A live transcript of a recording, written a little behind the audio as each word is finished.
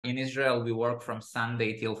in Israel, we work from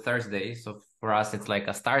Sunday till Thursday. So for us, it's like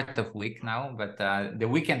a start of week now, but the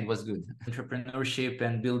weekend was good. Entrepreneurship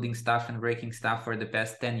and building stuff and breaking stuff for the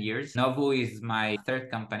past 10 years. Novu is my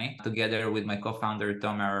third company together with my co-founder,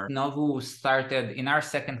 Tomer. Novu started in our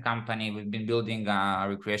second company. We've been building a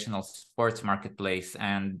recreational sports marketplace,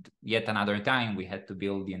 and yet another time we had to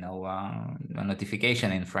build, a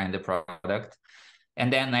notification in front of the product.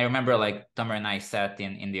 And then I remember like Tomer and I sat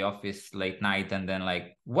in the office late night, and then like,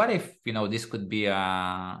 what if, this could be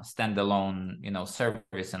a standalone,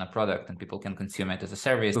 service and a product, and people can consume it as a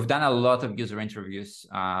service. We've done a lot of user interviews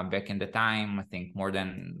back in the time, I think more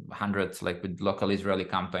than hundreds, like with local Israeli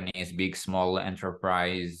companies, big, small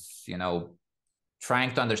enterprise,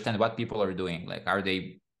 trying to understand what people are doing. Like, are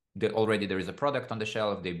they already, there is a product on the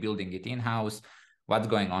shelf, they're building it in-house, what's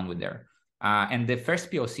going on with there? And the first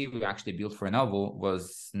POC we actually built for Novu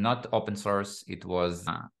was not open source. It was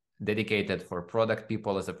dedicated for product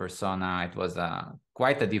people as a persona. It was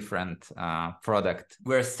quite a different product.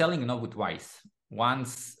 We're selling Novu twice.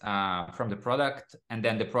 Once from the product, and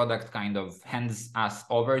then the product kind of hands us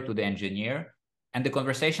over to the engineer. And the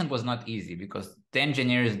conversation was not easy because the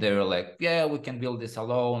engineers, they were like, yeah, we can build this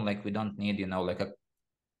alone. Like, we don't need, like a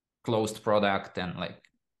closed product. And like,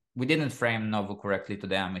 we didn't frame Novu correctly to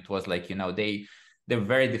them. It was like, they're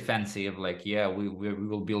very defensive, like, yeah, we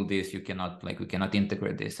will build this. We cannot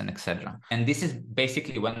integrate this, and etc. And this is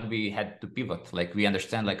basically when we had to pivot. Like, we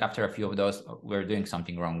understand, like, after a few of those, we're doing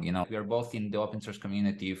something wrong. We are both in the open source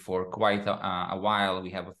community for quite a while. We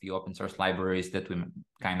have a few open source libraries that we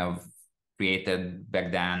kind of created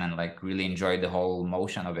back then, and like really enjoyed the whole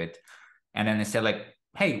motion of it. And then they said like,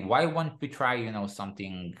 hey, why won't we try,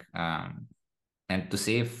 something and to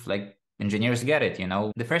see if like engineers get it.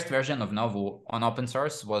 The first version of Novu on open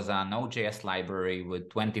source was a Node.js library with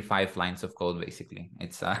 25 lines of code. Basically,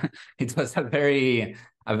 it was a very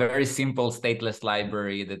simple stateless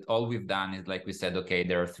library that all we've done is, like we said, okay,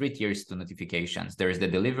 there are 3 tiers to notifications. There is the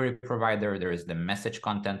delivery provider, there is the message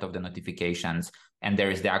content of the notifications, and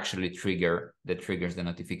there is the actually trigger that triggers the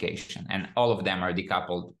notification. And all of them are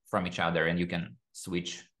decoupled from each other, and you can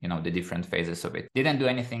switch, the different phases of it. Didn't do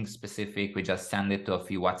anything specific. We just send it to a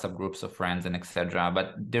few WhatsApp groups of friends and etc.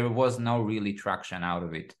 But there was no really traction out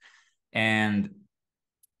of it. And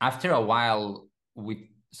after a while, we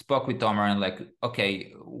spoke with Tomer and like,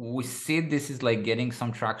 okay, we see this is like getting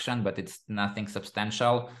some traction, but it's nothing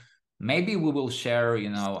substantial. Maybe we will share,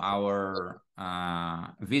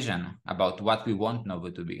 our vision about what we want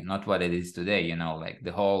Novu to be, not what it is today, like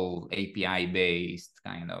the whole API-based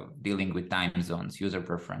kind of dealing with time zones, user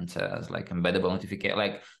preferences, like embeddable notification,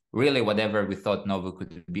 like really whatever we thought Novu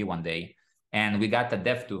could be one day. And we got a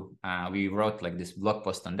dev2. We wrote like this blog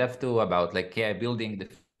post on dev2 about like, yeah, building the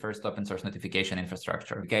first open source notification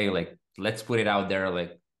infrastructure. Okay, like let's put it out there,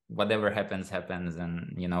 like whatever happens.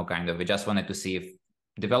 And, kind of, we just wanted to see if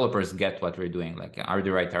developers get what we're doing, like are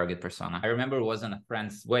the right target persona. I remember it was on a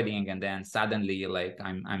friend's wedding, and then suddenly like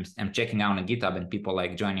I'm checking out on GitHub, and people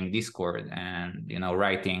like joining Discord and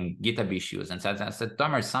writing GitHub issues. And so I said,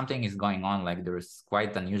 Tomer, something is going on. Like there's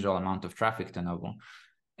quite unusual amount of traffic to Novu.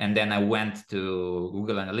 And then I went to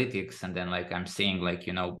Google Analytics, and then like I'm seeing like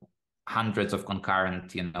hundreds of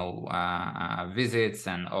concurrent visits,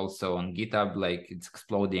 and also on GitHub like it's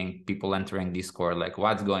exploding, people entering Discord, like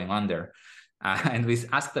what's going on there. And we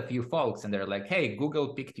asked a few folks, and they're like, hey,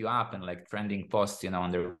 Google picked you up, and like trending posts,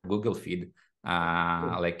 on their Google feed,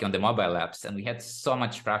 like on the mobile apps. And we had so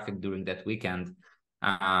much traffic during that weekend.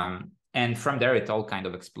 And from there, it all kind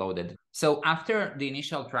of exploded. So after the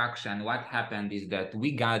initial traction, what happened is that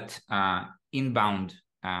we got inbound,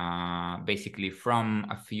 basically from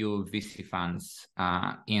a few VC funds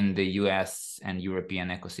in the US and European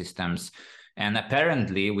ecosystems. And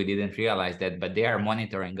apparently we didn't realize that, but they are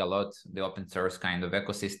monitoring a lot the open source kind of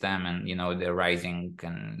ecosystem, and the rising,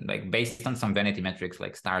 and like based on some vanity metrics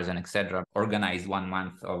like stars and etc. organized 1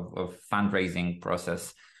 month of fundraising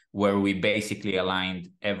process where we basically aligned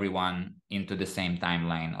everyone into the same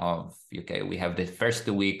timeline of, okay, we have the first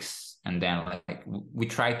 2 weeks, and then like we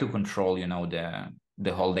try to control,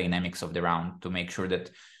 the whole dynamics of the round to make sure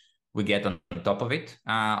that we get on top of it.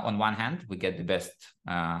 On one hand, we get the best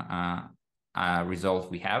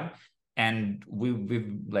result we have, and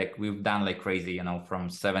we've done like crazy, from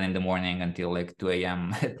 7 a.m. until like 2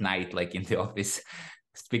 a.m. at night, like in the office,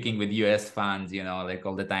 speaking with US funds, like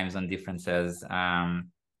all the time zone differences.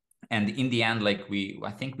 And in the end, like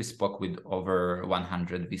I think we spoke with over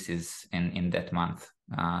 100 VCs in that month.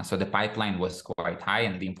 So the pipeline was quite high,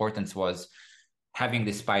 and the importance was having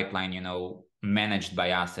this pipeline, managed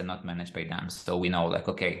by us and not managed by them. So we know like,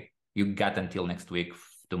 okay, you got until next week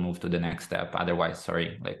to move to the next step. Otherwise,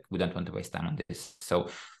 sorry, like we don't want to waste time on this. So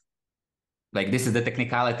like this is the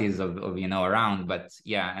technicalities of around, but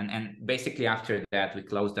yeah, and basically after that we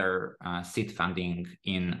closed our seed funding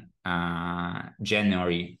in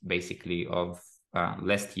January basically of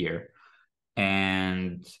last year.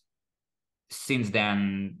 And since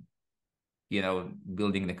then,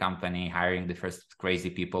 building the company, hiring the first crazy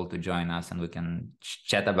people to join us, and we can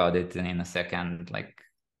chat about it in a second, like,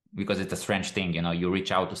 because it's a strange thing, you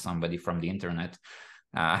reach out to somebody from the internet,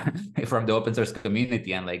 from the open source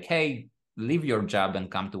community, and like, hey, leave your job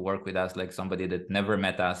and come to work with us, like somebody that never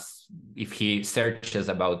met us. If he searches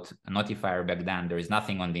about a notifier back then, there is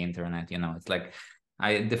nothing on the internet, it's like,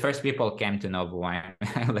 the first people came to Novo.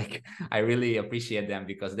 Like, I really appreciate them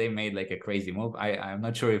because they made like a crazy move. I'm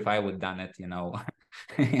not sure if I would done it,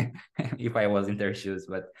 if I was in their shoes,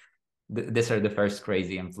 but these are the first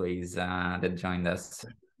crazy employees that joined us.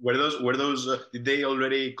 Were those did they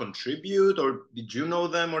already contribute, or did you know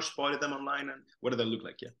them or spotted them online? And what did they look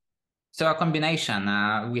like? Yeah. So a combination.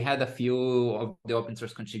 We had a few of the open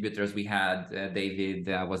source contributors. We had David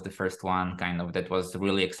was the first one kind of that was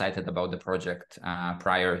really excited about the project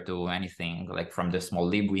prior to anything, like from the small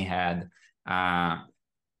lib we had.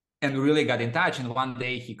 And really got in touch. And one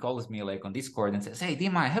day he calls me like on Discord and says, "Hey,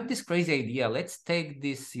 Dima, I have this crazy idea. Let's take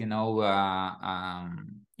this, the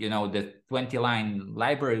 20-line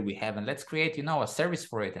library we have, and let's create, a service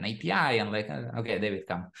for it, an API." And like, okay, David,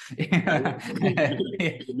 come. You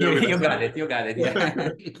got it. Yeah.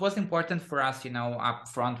 It was important for us, up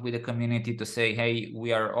front with the community to say, hey,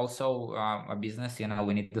 we are also a business,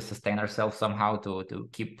 we need to sustain ourselves somehow to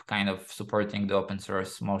keep kind of supporting the open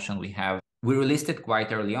source motion we have. We released it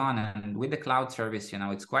quite early on, and with the cloud service,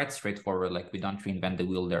 it's quite straightforward. Like, we don't reinvent the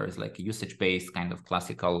wheel. There is like a usage-based kind of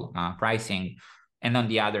classical pricing. And on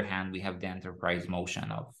the other hand, we have the enterprise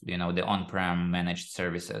motion of, the on-prem managed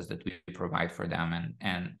services that we provide for them.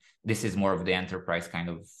 And this is more of the enterprise kind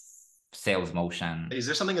of sales motion. Is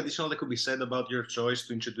there something additional that could be said about your choice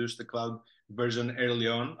to introduce the cloud version early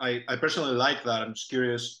on? I personally like that. I'm just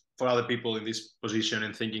curious for other people in this position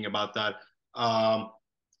and thinking about that.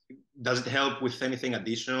 Does it help with anything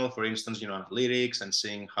additional? For instance, analytics and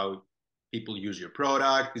seeing how people use your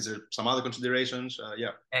product? Is there some other considerations?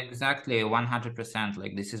 Yeah. Exactly, 100%.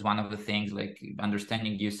 Like, this is one of the things, like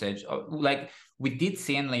understanding usage. Like, we did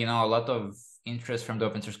see, a lot of interest from the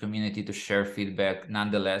open source community to share feedback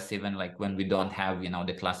nonetheless, even like when we don't have,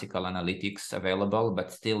 the classical analytics available,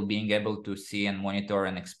 but still being able to see and monitor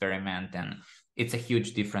and experiment. And it's a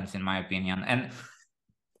huge difference in my opinion. And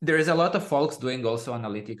there is a lot of folks doing also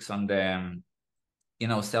analytics on the,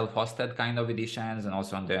 self-hosted kind of editions, and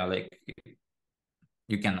also on the, like,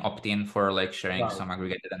 you can opt in for like sharing some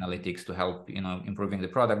aggregated analytics to help, improving the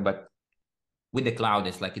product. But with the cloud,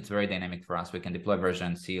 it's like, it's very dynamic for us. We can deploy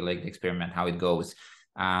versions, see like the experiment, how it goes.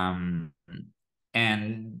 And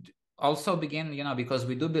also begin, because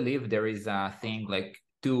we do believe there is a thing like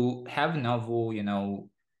to have Novo,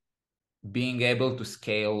 being able to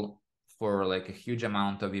scale for like a huge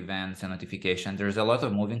amount of events and notifications. There's a lot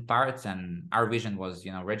of moving parts, and our vision was,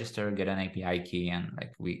 register, get an API key, and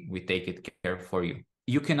like we take it care for you.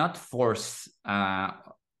 You cannot force to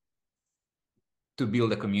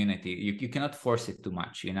build a community. You cannot force it too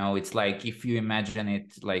much. It's like if you imagine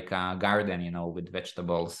it like a garden, with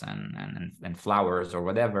vegetables and flowers or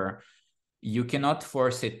whatever, you cannot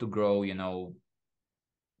force it to grow,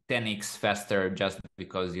 10x faster just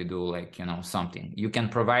because you do like, something. You can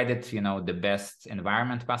provide it, the best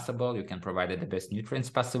environment possible. You can provide it the best nutrients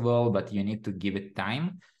possible, but you need to give it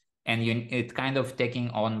time. And it kind of taking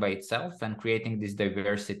on by itself and creating this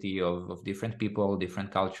diversity of different people,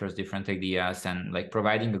 different cultures, different ideas, and like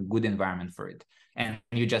providing a good environment for it. And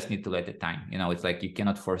you just need to let it time. It's like you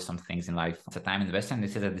cannot force some things in life. It's a time investment.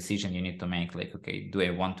 This is a decision you need to make. Like, okay, do I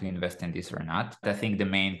want to invest in this or not? I think the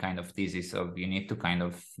main kind of thesis of you need to kind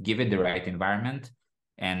of give it the right environment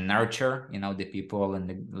and nurture, the people and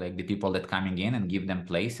the people that coming in, and give them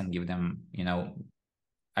place and give them,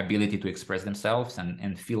 ability to express themselves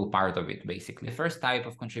and feel part of it, basically. The first type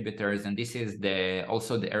of contributors, and this is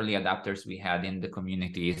also the early adopters we had in the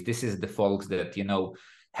communities. This is the folks that,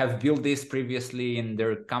 have built this previously in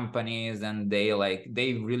their companies, and they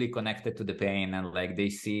really connected to the pain, and like they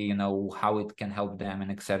see, how it can help them, and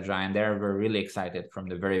etc. And they're really excited from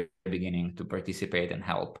the very beginning to participate and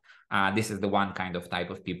help. This is the one kind of type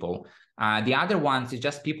of people. The other ones is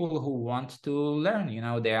just people who want to learn.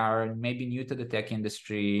 They are maybe new to the tech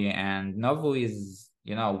industry, and Novo is,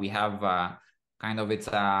 we have kind of it's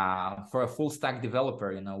for a full stack developer,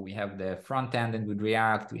 we have the front end and with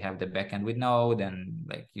React, we have the back end with Node and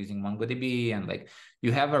like using MongoDB, and like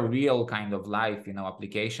you have a real kind of live,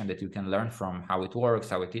 application that you can learn from how it works,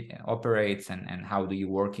 how it operates, and how do you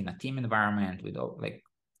work in a team environment with like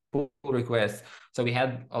pull requests. So we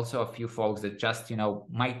had also a few folks that just,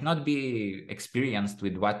 might not be experienced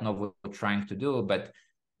with what Novo trying to do, but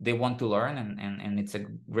they want to learn, and it's a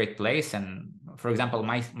great place. And for example,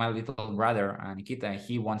 my little brother Nikita,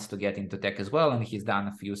 he wants to get into tech as well, and he's done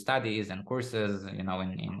a few studies and courses,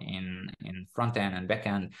 in front end and back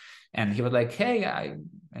end, and he was like, hey,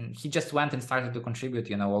 and he just went and started to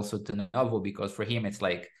contribute, also to Novo, because for him it's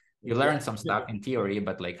like you learn some stuff in theory,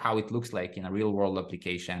 but like how it looks like in a real world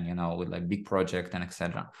application, with like big project and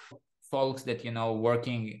etc. Folks that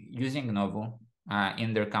working using Novo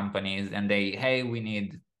in their companies, and hey, we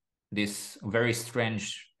need this very strange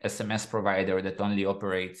SMS provider that only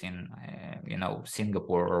operates in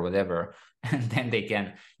Singapore or whatever, and then they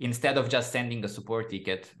can, instead of just sending a support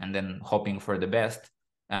ticket and then hoping for the best,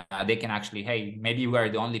 they can actually, hey, maybe we are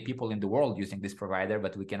the only people in the world using this provider,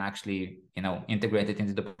 but we can actually integrate it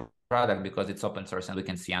into the product because it's open source and we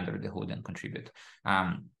can see under the hood and contribute.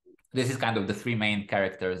 This is kind of the three main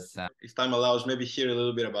characters. If time allows, maybe hear a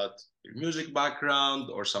little bit about your music background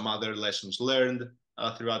or some other lessons learned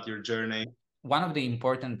throughout your journey. One of the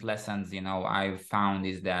important lessons, I've found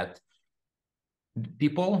is that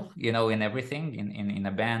people, in everything, in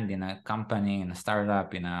a band, in a company, in a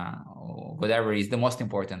startup, in a whatever, is the most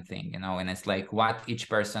important thing, and it's like what each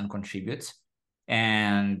person contributes.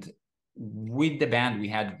 And with the band, we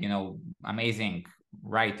had, amazing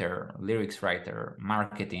writer, lyrics writer,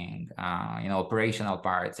 marketing, operational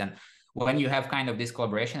parts. And when you have kind of this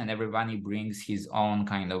collaboration and everybody brings his own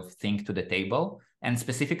kind of thing to the table, and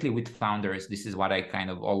specifically with founders, this is what I kind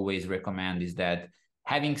of always recommend, is that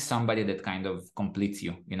having somebody that kind of completes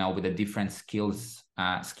you, with a different skill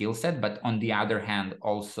set, but on the other hand,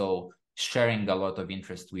 also sharing a lot of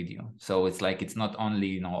interest with you. So it's like, it's not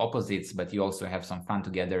only, opposites, but you also have some fun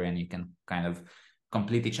together and you can kind of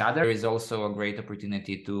complete each other. There is also a great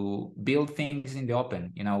opportunity to build things in the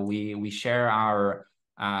open. We share our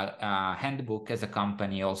handbook as a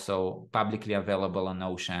company, also publicly available on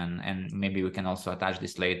Notion, and maybe we can also attach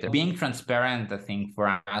this later. Being transparent, I think,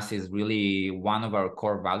 for us is really one of our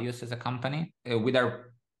core values as a company. With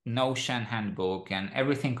our Notion handbook and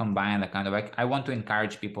everything combined, I want to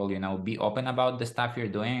encourage people, be open about the stuff you're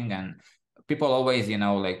doing. And people always,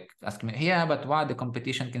 like ask me, yeah, but what, the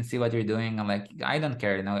competition can see what you're doing? I'm like, I don't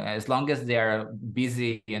care, as long as they're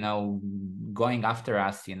busy, going after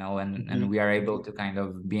us, and we are able to kind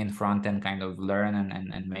of be in front and kind of learn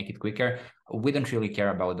and make it quicker. We don't really care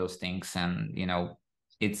about those things. And,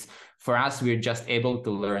 it's, for us, we're just able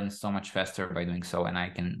to learn so much faster by doing so. And I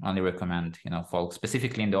can only recommend, folks,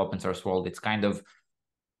 specifically in the open source world, it's kind of,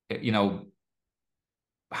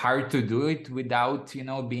 hard to do it without,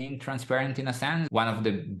 being transparent in a sense. One of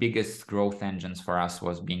the biggest growth engines for us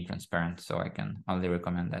was being transparent. So I can only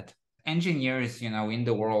recommend that. Engineers, in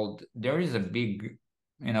the world, there is a big,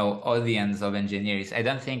 audience of engineers. I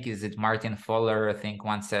don't think, is it Martin Fowler, I think,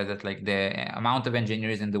 once said that like the amount of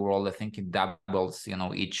engineers in the world, I think it doubles,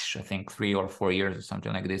 each, I think 3 or 4 years or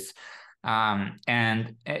something like this.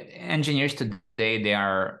 And engineers today,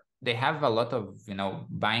 they have a lot of,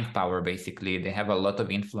 buying power, basically. They have a lot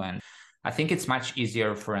of influence. I think it's much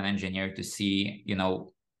easier for an engineer to see,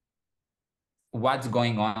 what's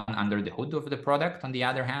going on under the hood of the product. On the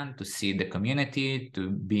other hand, to see the community, to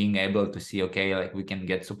being able to see, okay, like we can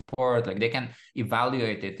get support, like they can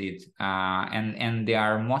evaluate it. And they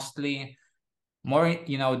are mostly more,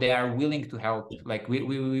 they are willing to help. Like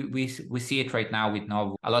we see it right now with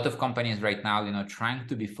Novo. A lot of companies right now, trying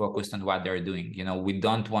to be focused on what they're doing. We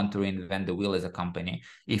don't want to reinvent the wheel as a company.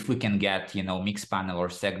 If we can get, Mixpanel or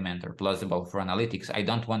Segment or Plausible for analytics, I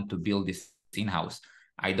don't want to build this in-house.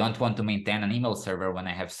 I don't want to maintain an email server when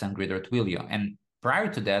I have SendGrid or Twilio. And prior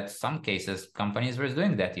to that, some cases, companies were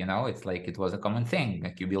doing that, it's like, it was a common thing.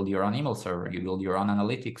 Like you build your own email server, you build your own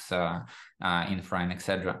analytics infra, and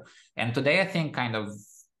etc. And today, I think kind of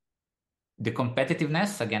the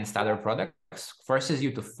competitiveness against other products forces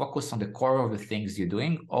you to focus on the core of the things you're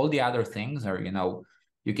doing. All the other things are,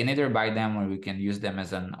 you can either buy them or you can use them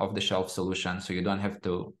as an off-the-shelf solution. So you don't have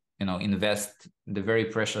to, invest the very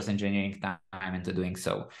precious engineering time into doing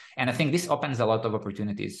so. And I think this opens a lot of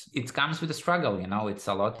opportunities. It comes with a struggle, it's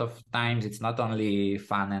a lot of times, it's not only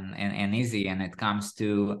fun and easy, and it comes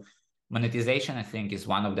to monetization. I think is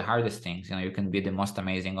one of the hardest things. You can be the most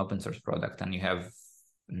amazing open source product and you have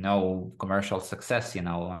no commercial success,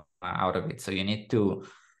 out of it. So you need to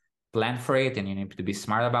plan for it and you need to be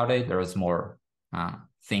smart about it. There is more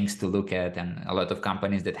things to look at, and a lot of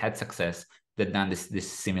companies that had success that done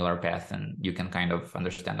this similar path, and you can kind of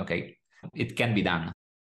understand, okay, it can be done.